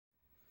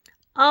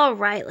All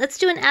right, let's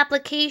do an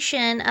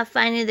application of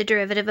finding the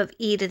derivative of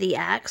e to the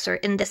x, or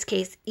in this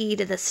case, e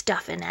to the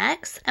stuff in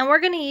x. And we're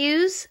going to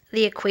use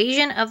the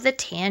equation of the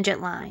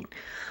tangent line.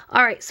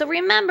 All right, so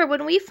remember,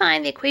 when we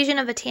find the equation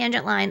of a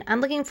tangent line,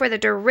 I'm looking for the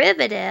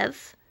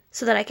derivative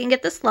so that I can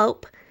get the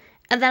slope.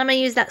 And then I'm going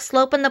to use that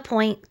slope and the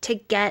point to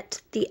get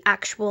the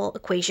actual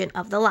equation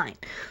of the line.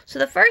 So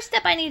the first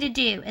step I need to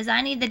do is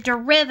I need the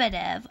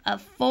derivative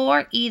of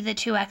 4e to the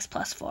 2x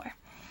plus 4.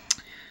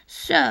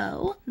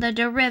 So the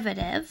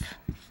derivative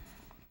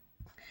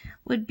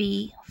would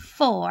be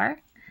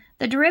 4.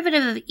 The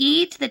derivative of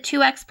e to the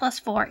 2x plus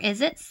 4 is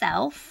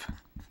itself,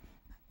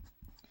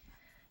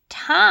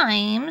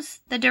 times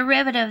the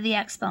derivative of the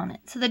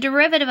exponent. So the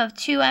derivative of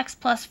 2x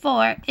plus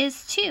 4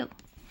 is 2.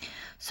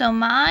 So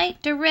my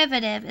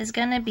derivative is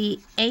going to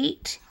be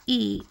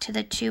 8e to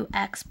the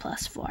 2x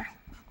plus 4.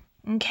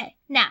 Okay,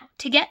 now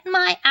to get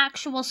my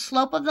actual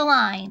slope of the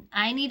line,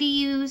 I need to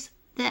use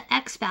the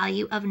x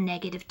value of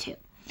 -2.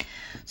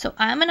 So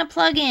I'm going to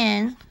plug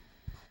in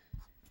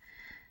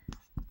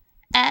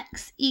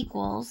x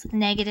equals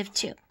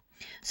 -2.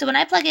 So when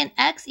I plug in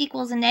x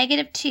equals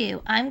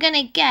 -2, I'm going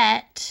to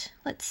get,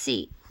 let's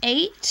see,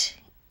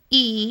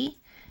 8e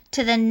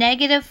to the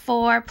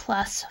 -4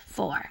 plus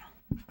 4.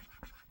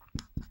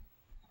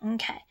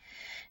 Okay,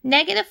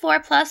 -4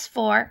 plus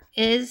 4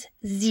 is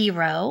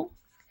 0.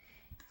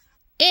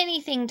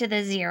 Anything to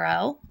the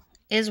 0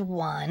 is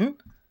 1.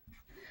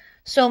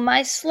 So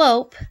my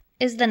slope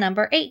is the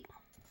number 8.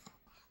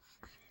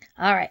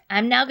 All right,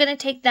 I'm now going to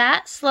take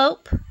that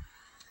slope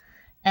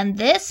and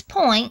this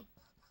point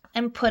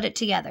and put it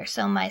together.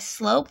 So my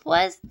slope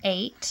was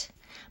 8.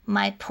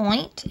 My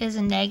point is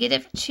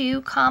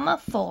 -2,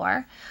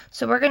 4.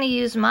 So we're going to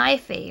use my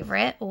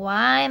favorite,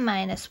 y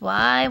minus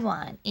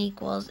y1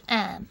 equals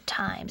m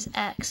times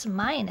x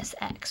minus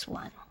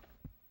x1.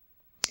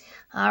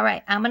 All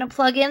right, I'm going to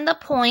plug in the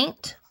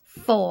point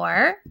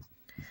 4,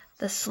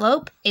 the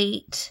slope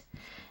 8,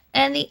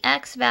 and the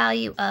x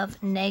value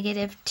of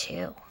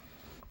 -2.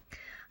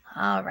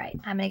 All right,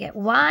 I'm going to get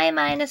y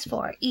minus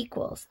 4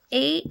 equals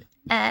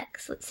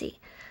 8x, let's see,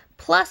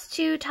 plus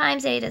 2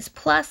 times 8 is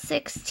plus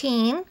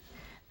 16.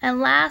 And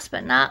last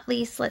but not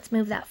least, let's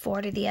move that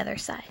 4 to the other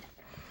side.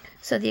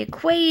 So the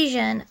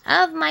equation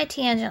of my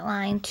tangent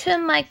line to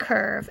my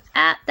curve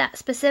at that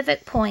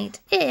specific point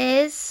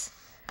is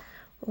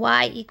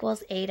y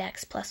equals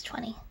 8x plus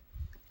 20.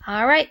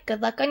 All right,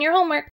 good luck on your homework.